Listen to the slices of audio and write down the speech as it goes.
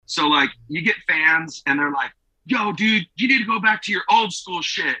So like you get fans and they're like, yo, dude, you need to go back to your old school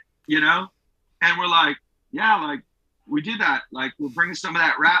shit, you know? And we're like, yeah, like we did that. Like we're bringing some of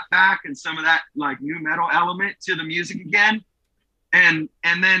that rap back and some of that like new metal element to the music again. And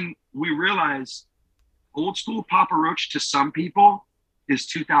then we realize old school Papa Roach to some people is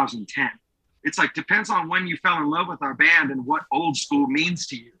 2010. It's like depends on when you fell in love with our band and what old school means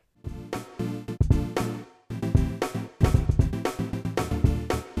to you.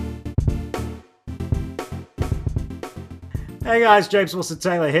 Hey guys, James Wilson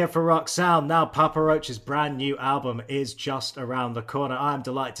Taylor here for Rock Sound. Now, Papa Roach's brand new album is just around the corner. I'm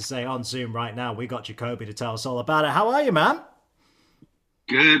delighted to say on Zoom right now, we got Jacoby to tell us all about it. How are you, man?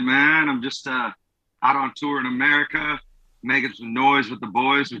 Good man. I'm just out on tour in America, making some noise with the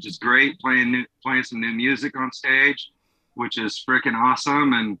boys, which is great. Playing some new music on stage, which is freaking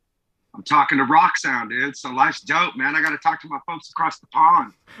awesome. And I'm talking to Rock Sound, dude. So life's dope, man. I got to talk to my folks across the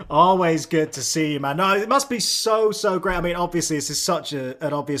pond. Always good to see you, man. No, it must be so great. I mean, obviously, this is such an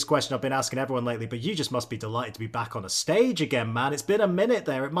obvious question I've been asking everyone lately, but you just must be delighted to be back on a stage again, man. It's been a minute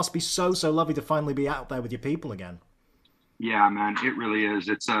there. It must be so lovely to finally be out there with your people again. Yeah, man, it really is.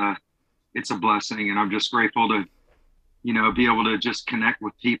 It's a blessing, and I'm just grateful to be able to just connect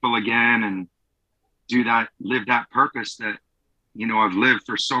with people again and do that, live that purpose that I've lived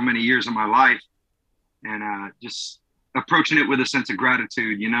for so many years of my life, and just approaching it with a sense of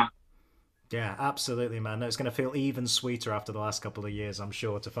gratitude. Yeah, absolutely, man. No, it's going to feel even sweeter after the last couple of years, I'm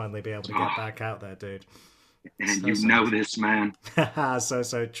sure, to finally be able to get Oh, back out there, dude. and So, you so know this, man.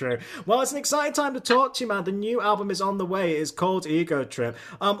 so true. Well, it's an exciting time to talk to you, man. The new album is on the way. It is called Ego Trip.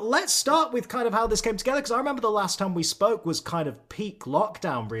 Let's start with kind of how this came together, because I remember the last time we spoke was kind of peak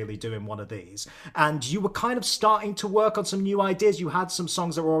lockdown, really doing one of these, and you were kind of starting to work on some new ideas. You had some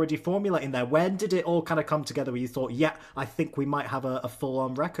songs that were already formulating there. When did it all kind of come together where you thought, yeah, I think we might have a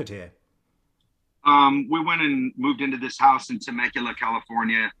full-on record here? We went and moved into this house in Temecula,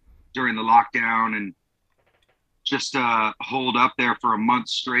 California during the lockdown, and just holed up there for a month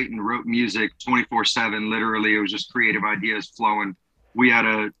straight and wrote music 24/7. Literally, it was just creative ideas flowing. We had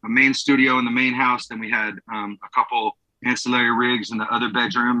a main studio in the main house, then we had a couple ancillary rigs in the other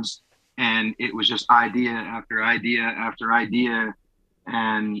bedrooms, and it was just idea after idea after idea,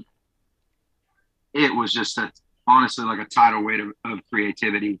 and it was just honestly like a tidal wave of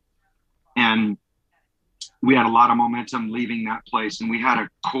creativity. And we had a lot of momentum leaving that place, and we had a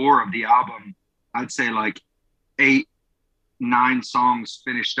core of the album, I'd say like 8, 9 songs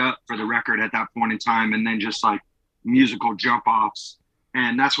finished up for the record at that point in time, and then just like musical jump offs.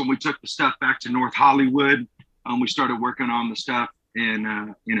 And that's when we took the stuff back to North Hollywood. We started working on the stuff in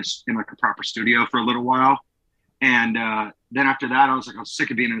like a proper studio for a little while. And then after that, I was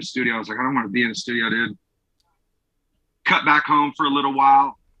sick of being in the studio. I was like, I don't want to be in the studio, dude. Cut back home for a little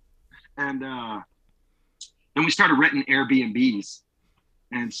while, and then we started renting Airbnbs.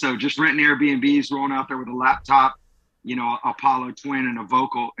 And so just renting Airbnbs, rolling out there with a laptop, Apollo Twin and a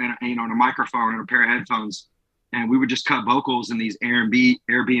vocal and and a microphone and a pair of headphones. And we would just cut vocals in these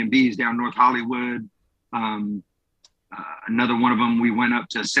Airbnbs down North Hollywood. Another one of them, we went up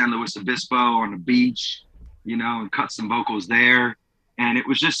to San Luis Obispo on the beach, and cut some vocals there. And it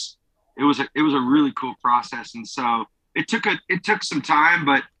was a really cool process. And so it took some time,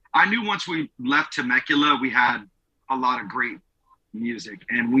 but I knew once we left Temecula, we had a lot of great music,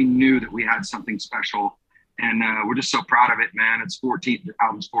 and we knew that we had something special. And we're just so proud of it, man. The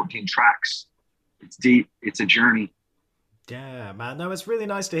album's 14 tracks. It's deep. It's a journey. Yeah, man. No, it's really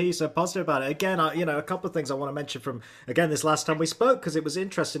nice to hear you so positive about it. Again, a couple of things I want to mention from again this last time we spoke, because it was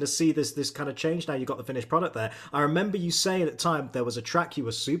interesting to see this kind of change. Now you got the finished product there. I remember you saying at the time there was a track you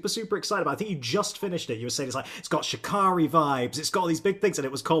were super excited about. I think you just finished it. You were saying it's got Shikari vibes. It's got all these big things, and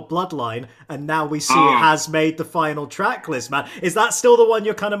it was called Bloodline. And now we see it Oh, has made the final track list, man. Is that still the one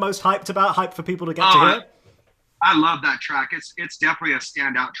you're kind of most hyped about? Hyped for people to get to oh, hear? I love that track. It's definitely a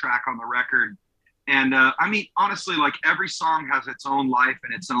standout track on the record. And I mean, honestly, like every song has its own life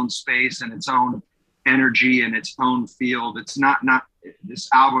and its own space and its own energy and its own field. It's not this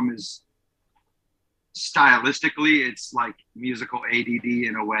album is stylistically, it's like musical ADD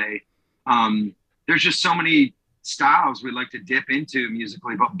in a way. There's just so many styles we like to dip into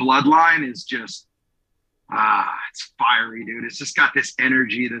musically, but Bloodline is just it's fiery, dude. It's just got this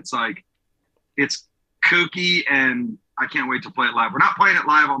energy that's like it's kooky, and I can't wait to play it live. We're not playing it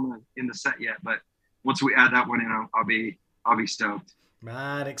live in the set yet, but once we add that one in, I'll be stoked.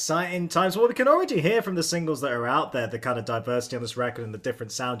 Man, exciting times. Well, we can already hear from the singles that are out there, the kind of diversity on this record and the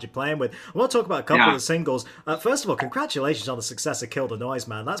different sounds you're playing with. I want to talk about a couple of Yeah. the singles. First of all, congratulations on the success of Kill the Noise,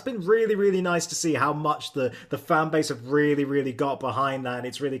 man. That's been really, really nice to see how much the fan base have really, really got behind that, and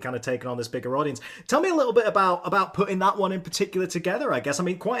it's really kind of taken on this bigger audience. Tell me a little bit about putting that one in particular together, I guess. I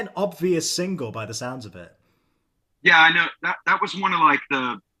mean, quite an obvious single by the sounds of it. Yeah, I know that was one of like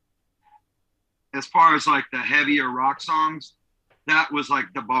the, as far as like the heavier rock songs, that was like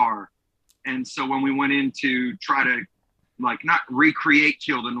the bar. And so when we went in to try to like not recreate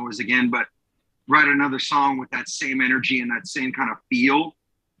Kill the Noise again, but write another song with that same energy and that same kind of feel,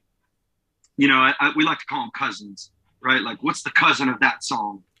 you know, we like to call them cousins, right? Like, what's the cousin of that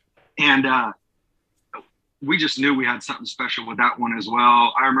song? And we just knew we had something special with that one as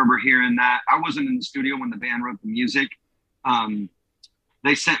well. I remember hearing that. I wasn't in the studio when the band wrote the music.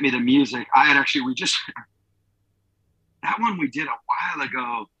 They sent me the music. I had actually, we just, that one we did a while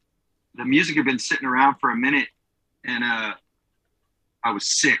ago. The music had been sitting around for a minute, and I was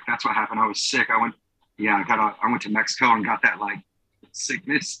sick. That's what happened. I was sick. I went to Mexico and got that like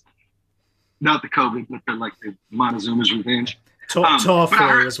sickness. Not the COVID, but the Montezuma's revenge. Tour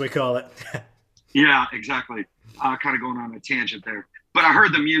flu, as we call it. Yeah, exactly. Kind of going on a tangent there. But I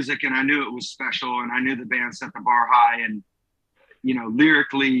heard the music and I knew it was special, and I knew the band set the bar high. And, you know,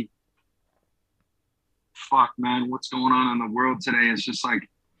 lyrically, fuck, man, what's going on in the world today is just like,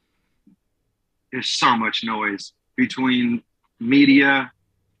 there's so much noise between media,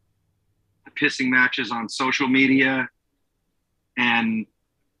 the pissing matches on social media, and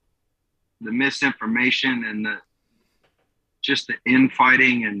the misinformation and just the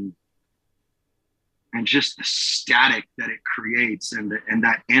infighting and just the static that it creates, and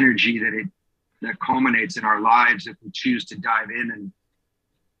that energy that culminates in our lives if we choose to dive in and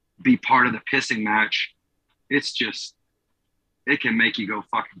be part of the pissing match. It's just, it can make you go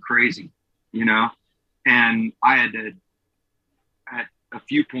fucking crazy, you know? And I had to, at a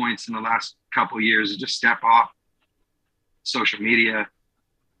few points in the last couple of years, just step off social media,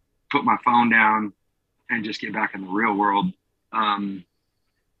 put my phone down, and just get back in the real world.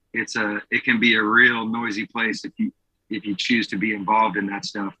 It can be a real noisy place if you choose to be involved in that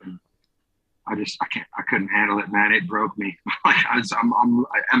stuff. And I couldn't handle it, man. It broke me.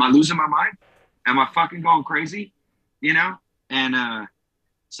 Am I losing my mind? Am I fucking going crazy? You know? And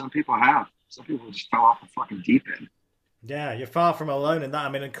some people just fell off the fucking deep end. Yeah, you're far from alone in that. I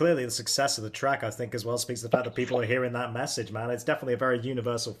mean, and clearly the success of the track, I think, as well speaks to the fact that people are hearing that message, man. It's definitely a very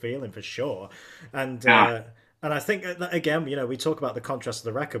universal feeling for sure. And Yeah. and I think, again, you know, we talk about the contrast of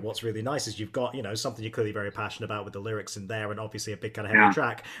the record. What's really nice is you've got, you know, something you're clearly very passionate about with the lyrics in there, and obviously a big kind of heavy Yeah.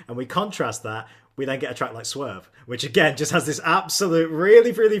 track. And we contrast that. We then get a track like Swerve, which again just has this absolute,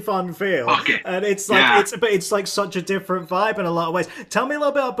 really, really fun feel. Okay. And it's like Yeah. it's like such a different vibe in a lot of ways. Tell me a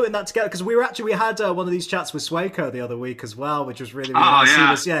little bit about putting that together, because we had one of these chats with Swayco the other week as well, which was really, really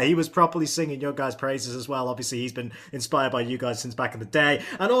nice. Yeah. He was properly singing your guys' praises as well. Obviously, he's been inspired by you guys since back in the day,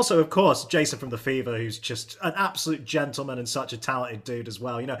 and also, of course, Jason from the Fever, who's just an absolute gentleman and such a talented dude as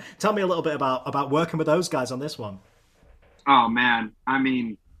well. You know, tell me a little bit about working with those guys on this one. Oh man. I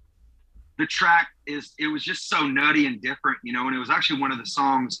mean, the track it was just so nutty and different, you know, and it was actually one of the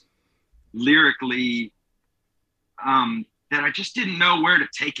songs lyrically that I just didn't know where to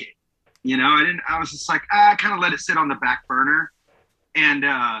take it. You know, I was just like, I kind of let it sit on the back burner, and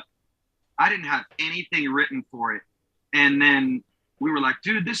I didn't have anything written for it. And then we were like,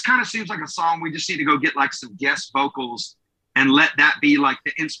 dude, this kind of seems like a song we just need to go get like some guest vocals and let that be like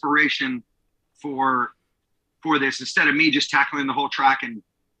the inspiration for this, instead of me just tackling the whole track. And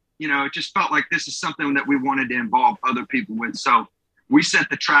you know, it just felt like this is something that we wanted to involve other people with. So we sent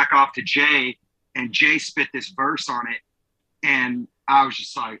the track off to Jay, and Jay spit this verse on it. And I was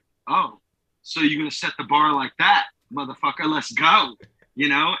just like, oh, so you're going to set the bar like that, motherfucker, let's go, you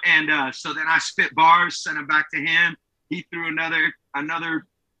know? And so then I spit bars, sent them back to him. He threw another,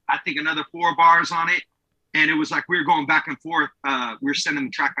 I think another 4 bars on it. And it was like, we were going back and forth. We were sending the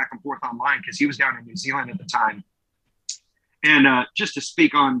track back and forth online because he was down in New Zealand at the time. And just to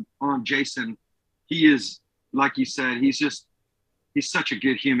speak on Jason, he is, like you said, he's such a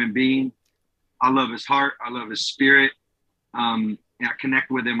good human being. I love his heart. I love his spirit. And I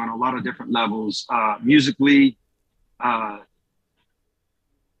connect with him on a lot of different levels, musically, from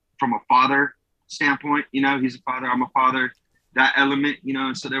a father standpoint. You know, he's a father, I'm a father, that element, you know,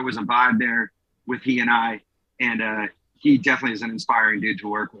 and so there was a vibe there with he and I. And he definitely is an inspiring dude to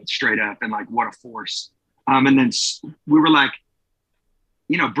work with, straight up, and like, what a force. And then we were like,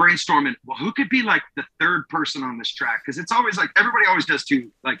 you know, brainstorming, well, who could be like the third person on this track? Because it's always like, everybody always does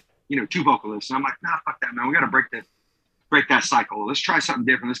 2 vocalists. And I'm like, nah, fuck that, man. We got to break break that cycle. Let's try something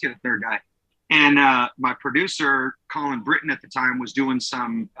different. Let's get a third guy. And my producer, Colin Britton at the time, was doing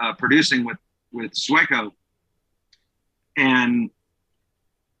some producing with Sueco. And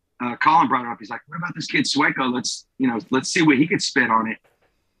Colin brought it up. He's like, what about this kid Sueco? Let's see what he could spit on it.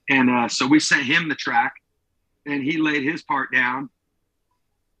 And so we sent him the track and he laid his part down.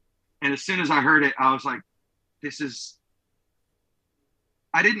 And as soon as I heard it, I was like,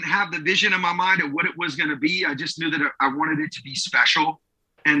 I didn't have the vision in my mind of what it was going to be. I just knew that I wanted it to be special.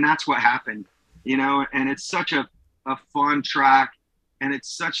 And that's what happened, and it's such a fun track. And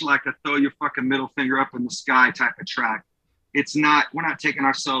it's such like a throw your fucking middle finger up in the sky type of track. We're not taking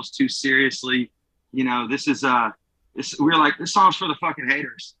ourselves too seriously. We're like, this song's for the fucking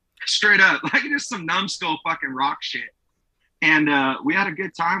haters, straight up, like just some numbskull fucking rock shit. And we had a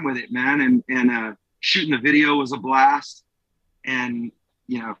good time with it, man. And shooting the video was a blast. And,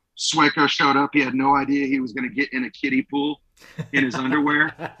 Sueco showed up. He had no idea he was going to get in a kiddie pool in his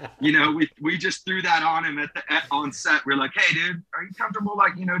underwear. We just threw that on him on set. We're like, hey, dude, are you comfortable,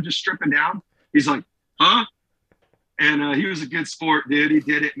 like, just stripping down? He's like, huh? And he was a good sport, dude. He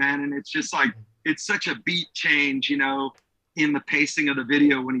did it, man. And it's just like, it's such a beat change, in the pacing of the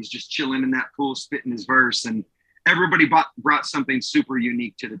video when he's just chilling in that pool, spitting his verse. And everybody brought something super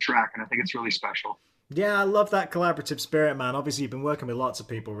unique to the track. And I think it's really special. Yeah, I love that collaborative spirit, man. Obviously, you've been working with lots of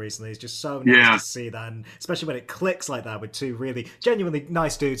people recently. It's just so nice to see that, and especially when it clicks like that with two really genuinely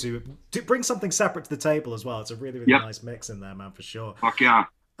nice dudes who bring something separate to the table as well. It's a really, really nice mix in there, man, for sure. Fuck yeah.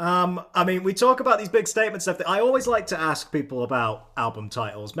 I mean, we talk about these big statement stuff. I always like to ask people about album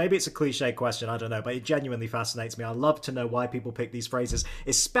titles. Maybe it's a cliche question, I don't know, but it genuinely fascinates me. I love to know why people pick these phrases,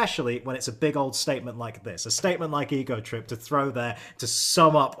 especially when it's a big old statement like this. A statement like Ego Trip to throw there to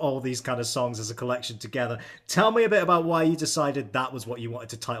sum up all these kind of songs as a collection together. Tell me a bit about why you decided that was what you wanted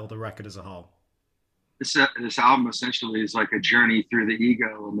to title the record as a whole. This album essentially is like a journey through the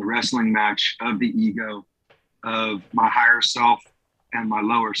ego and the wrestling match of the ego, of my higher self and my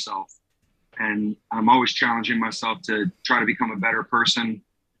lower self. And I'm always challenging myself to try to become a better person,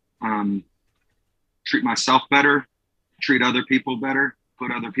 treat myself better, treat other people better,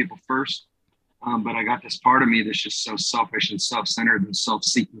 put other people first. But I got this part of me that's just so selfish and self-centered and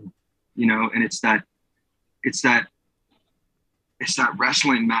self-seeking, and it's that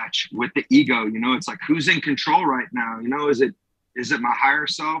wrestling match with the ego. It's like, who's in control right now? Is it my higher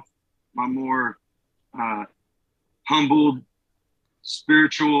self, my more humbled,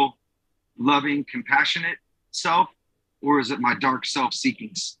 spiritual, loving, compassionate self, or is it my dark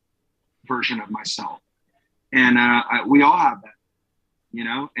self-seeking version of myself? And we all have that,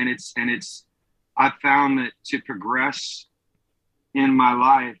 and I've found that to progress in my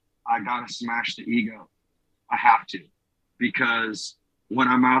life, I gotta smash the ego. I have to, because when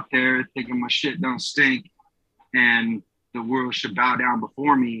I'm out there thinking my shit don't stink and the world should bow down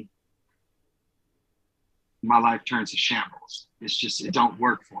before me, my life turns to shambles. It don't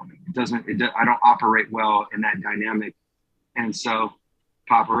work for me. I don't operate well in that dynamic. And so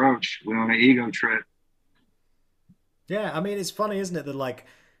Papa Roach, we're on an ego trip. Yeah. I mean, it's funny, isn't it? That like,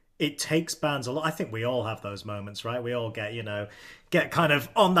 it takes bands a lot. I think we all have those moments, right? We all get kind of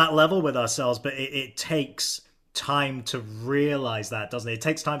on that level with ourselves, but it takes time to realize that, doesn't it? It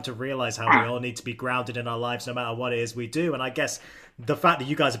takes time to realize how we all need to be grounded in our lives no matter what it is we do. And I guess the fact that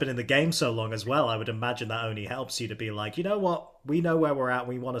you guys have been in the game so long as well, I would imagine that only helps you to be like, you know what, we know where we're at,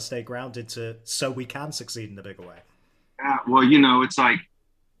 we want to stay grounded so we can succeed in a bigger way. Well, it's like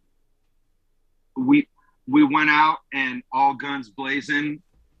we went out and all guns blazing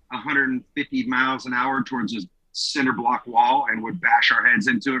 150 miles an hour towards a cinder block wall and would bash our heads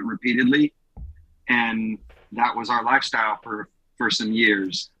into it repeatedly. And that was our lifestyle for some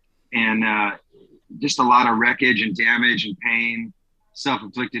years. And just a lot of wreckage and damage and pain,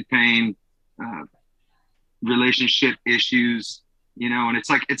 self-inflicted pain, relationship issues, and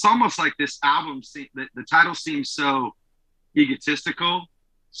it's almost like this album, the title seems so egotistical,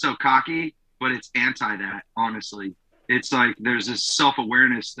 so cocky, but it's anti that, honestly. It's like there's this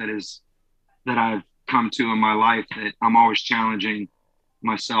self-awareness that I've come to in my life that I'm always challenging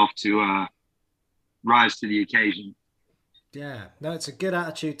myself to rise to the occasion. Yeah, no, it's a good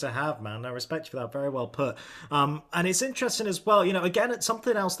attitude to have, man. I respect you for that. Very well put. And it's interesting as well, again, it's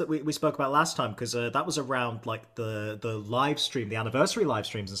something else that we spoke about last time, because that was around like the live stream, the anniversary live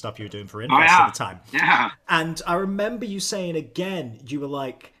streams and stuff you were doing for Invest at the time. Yeah. And I remember you saying again, you were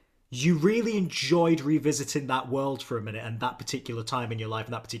like, you really enjoyed revisiting that world for a minute and that particular time in your life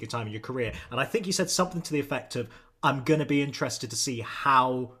and that particular time in your career. And I think you said something to the effect of, I'm going to be interested to see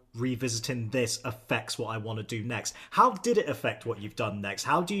how revisiting this affects what I want to do next. How did it affect what you've done next?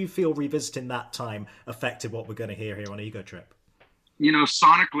 How do you feel revisiting that time affected what we're going to hear here on Ego Trip?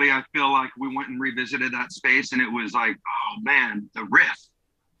 Sonically, I feel like we went and revisited that space, and it was like, oh man, the riff.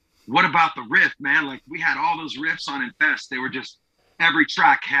 What about the riff, man? Like, we had all those riffs on Infest. They were just, every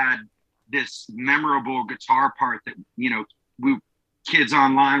track had this memorable guitar part that, we kids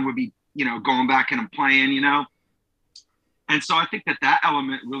online would be, going back and playing, And so I think that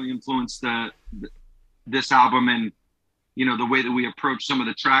element really influenced this album, and, the way that we approach some of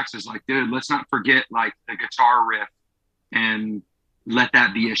the tracks is like, dude, let's not forget like the guitar riff and let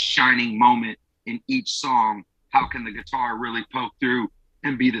that be a shining moment in each song. How can the guitar really poke through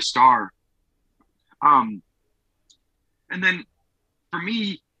and be the star? And then for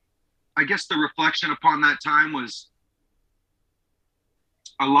me, I guess the reflection upon that time was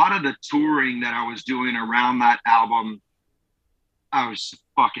a lot of the touring that I was doing around that album. I was a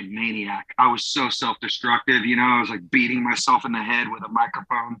fucking maniac. I was so self-destructive, I was like beating myself in the head with a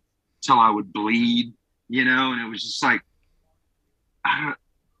microphone till I would bleed, and it was just like, I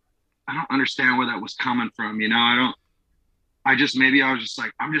don't understand where that was coming from. Maybe I was just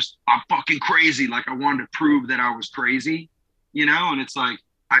like, I'm fucking crazy. Like, I wanted to prove that I was crazy, and it's like,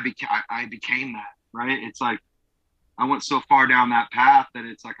 I became that, right? It's like, I went so far down that path that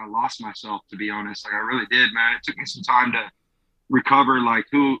it's like, I lost myself, to be honest. Like, I really did, man. It took me some time to recover, like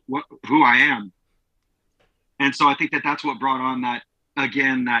who I am. And so I think that's what brought on that,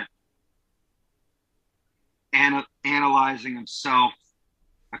 again, that analyzing himself,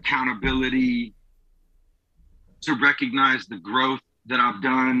 accountability, to recognize the growth that I've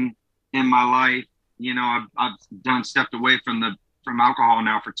done in my life. I've stepped away from alcohol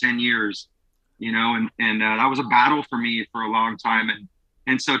now for 10 years, and that was a battle for me for a long time.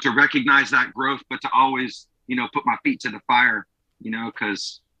 And so to recognize that growth, but to always, put my feet to the fire,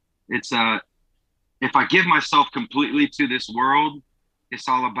 cause it's, if I give myself completely to this world, it's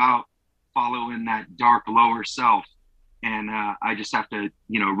all about following that dark lower self. And I just have to,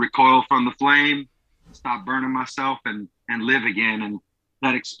 recoil from the flame, stop burning myself, and live again. And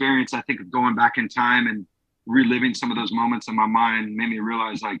that experience, I think, of going back in time and reliving some of those moments in my mind made me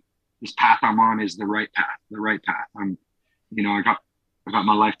realize, like, this path I'm on is the right path. I got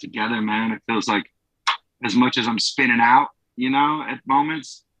my life together, man. It feels like, as much as I'm spinning out, at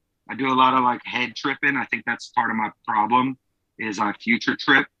moments, I do a lot of like head tripping. I think that's part of my problem, is I future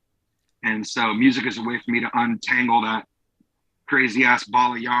trip. And so music is a way for me to untangle that crazy ass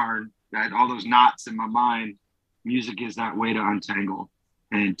ball of yarn, that all those knots in my mind. Music is that way to untangle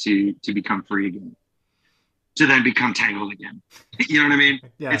and to become free again, to then become tangled again. You know what I mean?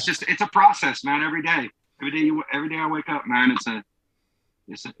 Yeah. It's a process, man. Every day I wake up, man,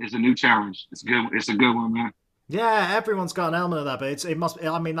 it's a new challenge. It's a good one, man. Yeah, everyone's got an element of that, but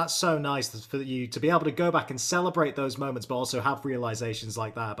that's so nice for you to be able to go back and celebrate those moments, but also have realizations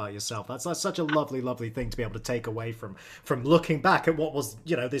like that about yourself. That's such a lovely, lovely thing to be able to take away from looking back at what was,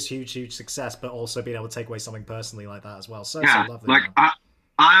 this huge success, but also being able to take away something personally like that as well. So lovely. Like, I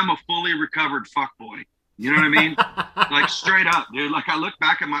am a fully recovered fuckboy. You know what I mean? Like, straight up, dude. Like, I look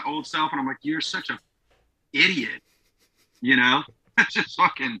back at my old self and I'm like, you're such a idiot. It's just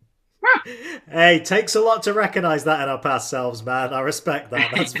fucking... Hey, takes a lot to recognize that in our past selves, man. I respect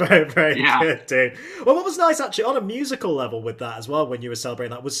that. That's very, very good, dude. Well, what was nice, actually, on a musical level with that as well, when you were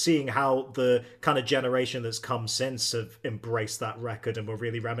celebrating that, was seeing how the kind of generation that's come since have embraced that record and were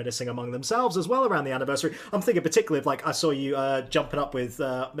really reminiscing among themselves as well around the anniversary. I'm thinking particularly of, like, I saw you jumping up with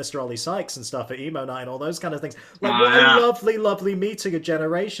Mr. Ollie Sykes and stuff at Emo Night and all those kind of things. Like, what a lovely, lovely meeting of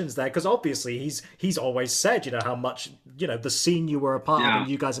generations there, because obviously he's always said, how much, the scene you were a part of, and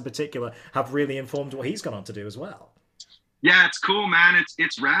you guys in particular, have really informed what he's gone on to do as well. Yeah, it's cool, man.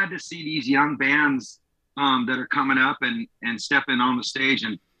 It's rad to see these young bands that are coming up and stepping on the stage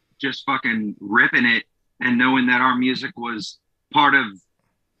and just fucking ripping it, and knowing that our music was part of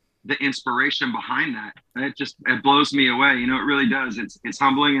the inspiration behind that. It blows me away. It really does. It's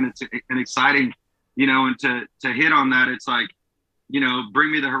humbling and it's exciting, and to hit on that, it's like,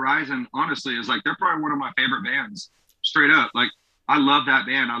 Bring Me the Horizon, honestly, is like, they're probably one of my favorite bands, straight up. Like, I love that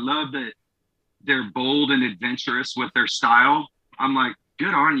band. I love that they're bold and adventurous with their style. I'm like,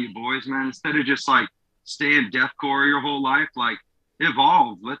 good on you, boys, man. Instead of just like staying deathcore your whole life, like,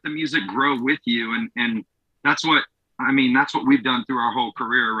 evolve. Let the music grow with you. And that's what we've done through our whole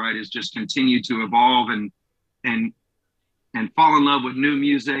career, right? Is just continue to evolve and fall in love with new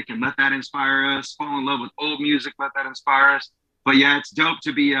music and let that inspire us. Fall in love with old music, let that inspire us. But yeah, it's dope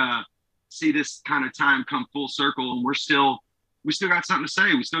to be see this kind of time come full circle, and we still got something to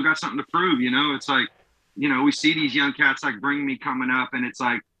say. We still got something to prove, It's like, we see these young cats like Bring Me coming up, and it's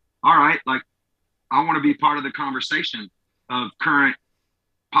like, all right, like I want to be part of the conversation of current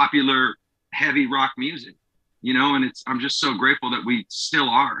popular heavy rock music, you know, and I'm just so grateful that we still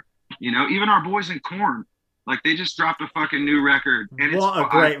are, you know, even our boys in Korn, like they just dropped a fucking new record and What a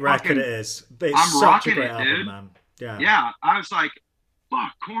great record it is. It's I'm such a rocking great it, album, dude. man. Yeah. Yeah. I was like,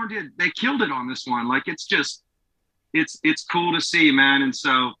 fuck, Korn they killed it on this one. Like it's just, it's cool to see, man. And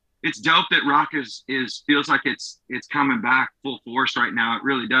so it's dope that rock is feels like it's coming back full force right now. It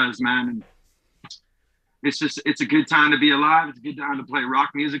really does, man. And it's a good time to be alive. It's a good time to play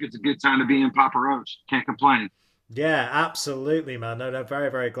rock music. It's a good time to be in Papa Roach. Can't complain. Yeah, absolutely, man. No,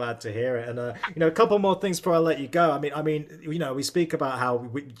 very, very glad to hear it. And a couple more things before I let you go. We speak about how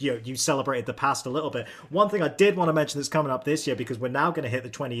you celebrated the past a little bit. One thing I did want to mention that's coming up this year, because we're now going to hit the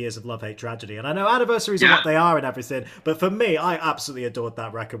 20 years of Love Hate Tragedy, and I know anniversaries are what they are and everything, but for me, I absolutely adored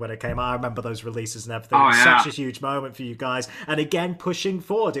that record when it came out. I remember those releases and everything. It was such a huge moment for you guys. And again, pushing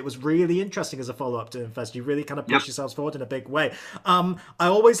forward, it was really interesting as a follow-up to Infest. You really kind of push yourselves forward in a big way. I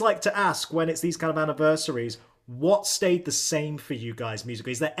always like to ask when it's these kind of anniversaries, what stayed the same for you guys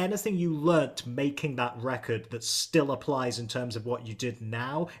musically? Is there anything you learnt making that record that still applies in terms of what you did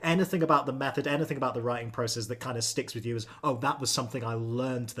now? Anything about the method, anything about the writing process that kind of sticks with you as, oh, that was something I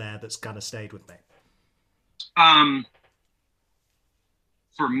learned there that's kind of stayed with me?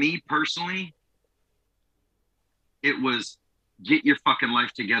 For me personally, it was get your fucking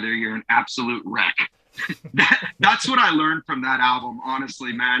life together. You're an absolute wreck. That's what I learned from that album,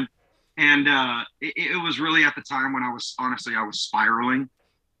 honestly, man. And it was really at the time when I was spiraling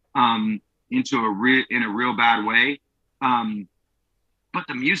into in a real bad way. But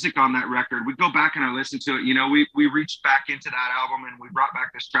the music on that record, we go back and I listen to it. You know, we reached back into that album and we brought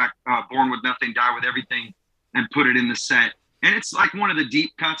back this track, "Born with Nothing, Die with Everything," and put it in the set. And it's like one of the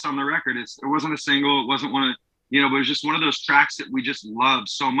deep cuts on the record. It wasn't a single. It wasn't one of, but it was just one of those tracks that we just loved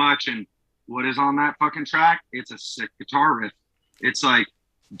so much. And what is on that fucking track? It's a sick guitar riff. It's like,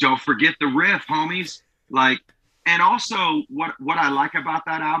 don't forget the riff, homies. Like, and also what I like about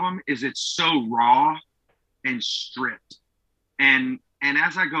that album is it's so raw and stripped. And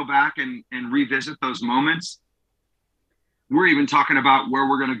as I go back and revisit those moments, we're even talking about where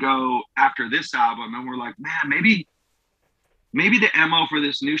we're going to go after this album. And we're like, man, maybe the MO for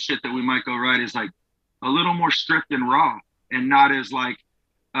this new shit that we might go write is like a little more stripped and raw and not as like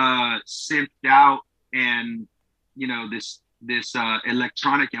synthed out and, this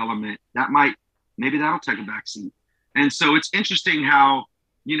electronic element maybe that'll take a backseat. And so it's interesting how,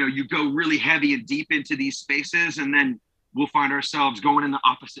 you go really heavy and deep into these spaces and then we'll find ourselves going in the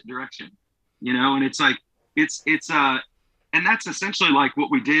opposite direction, and it's like, and that's essentially like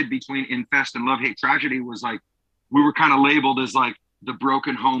what we did between Infest and Love Hate Tragedy was like, we were kind of labeled as like the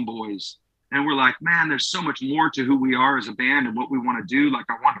broken homeboys. And we're like, man, there's so much more to who we are as a band and what we want to do. Like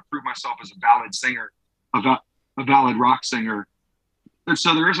I want to prove myself as a ballad singer, a ballad rock singer. And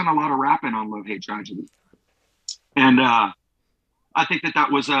so there isn't a lot of rapping on Love Hate Tragedy. And I think that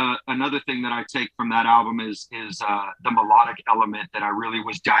was another thing that I take from that album is the melodic element that I really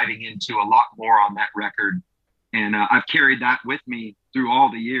was diving into a lot more on that record. And I've carried that with me through all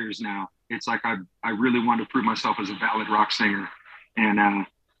the years now. It's like I really wanted to prove myself as a ballad rock singer. And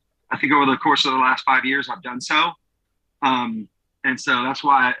I think over the course of the last 5 years, I've done so. And so that's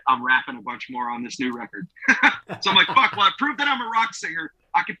why I'm rapping a bunch more on this new record. So I'm like, fuck, well, I proved that I'm a rock singer.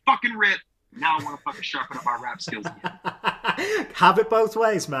 I can fucking rip. Now I want to fucking sharpen up my rap skills again. Have it both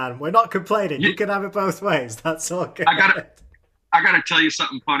ways, man. We're not complaining. You can have it both ways. That's all good. I gotta tell you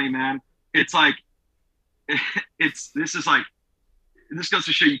something funny, man. It's like, this goes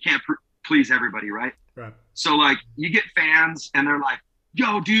to show you can't please everybody, right? Right. So like you get fans and they're like,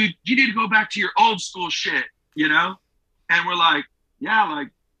 yo, dude, you need to go back to your old school shit, And we're like, yeah, like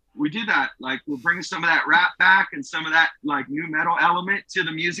we did that. Like we're bringing some of that rap back and some of that like new metal element to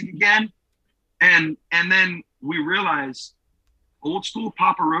the music again. And then we realize old school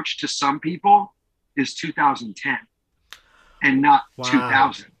Papa Roach to some people is 2010 and not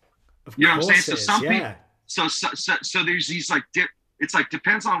 2000. You know what I'm saying? So some people, so there's these like, it's like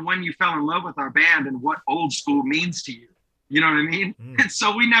depends on when you fell in love with our band and what old school means to you. You know what I mean? And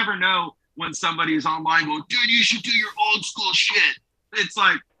so we never know when somebody is online going, dude, you should do your old school shit. It's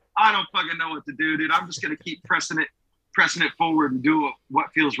like, I don't fucking know what to do, dude. I'm just going to keep pressing it forward and do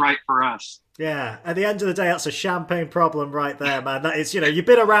what feels right for us. Yeah, at the end of the day, that's a champagne problem right there, man. That is, you've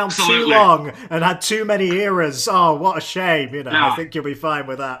been around too Absolutely. long and had too many eras. Oh, what a shame. I Yeah. think you'll be fine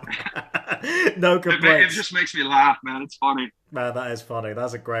with that. No It complaints. just makes me laugh, man. It's funny. Man, that is funny.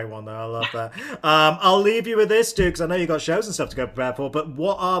 That's a great one, though. I love that. I'll leave you with this, dude, because I know you got shows and stuff to go prepare for. But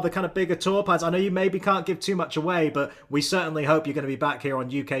what are the kind of bigger tour plans? I know you maybe can't give too much away, but we certainly hope you're going to be back here on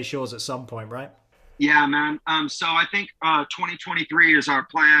UK shores at some point, right? Yeah, man. So I think 2023 is our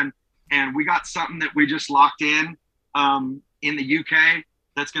plan, and we got something that we just locked in the UK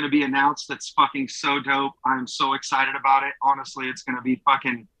that's going to be announced. That's fucking so dope. I'm so excited about it. Honestly, it's going to be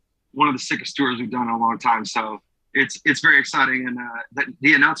fucking one of the sickest tours we've done in a long time. So it's very exciting, and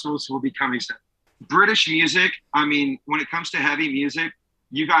the announcements will be coming soon. British music. I mean, when it comes to heavy music,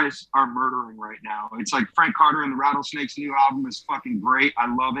 you guys are murdering right now. It's like Frank Carter and the Rattlesnakes' new album is fucking great.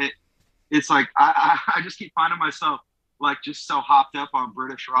 I love it. It's like I just keep finding myself like just so hopped up on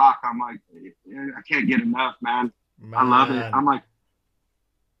British rock. I'm like, I can't get enough, man. I love it. Man. I'm like,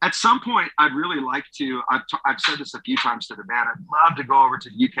 at some point, I'd really like to. I've said this a few times to the band. I'd love to go over to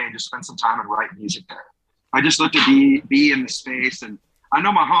the UK and just spend some time and write music there. I just love to be in the space, and I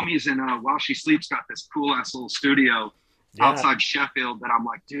know my homies in While She Sleeps got this cool ass little studio Yeah. outside Sheffield that I'm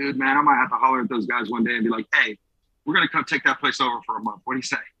like, dude, man, I might have to holler at those guys one day and be like, hey, we're gonna come take that place over for a month. What do you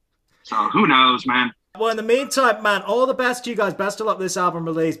say? So who knows, man? Well, in the meantime, man, all the best to you guys. Best of luck with this album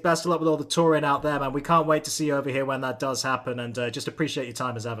release. Best of luck with all the touring out there, man. We can't wait to see you over here when that does happen. And just appreciate your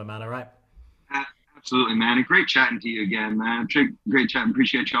time as ever, man. All right. Absolutely, man. And great chatting to you again, man. Great chatting.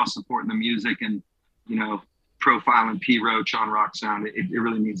 Appreciate y'all supporting the music and, you know, profiling P Roach on Rock Sound. It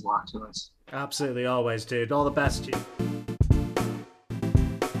really means a lot to us. Absolutely, always, dude. All the best to you.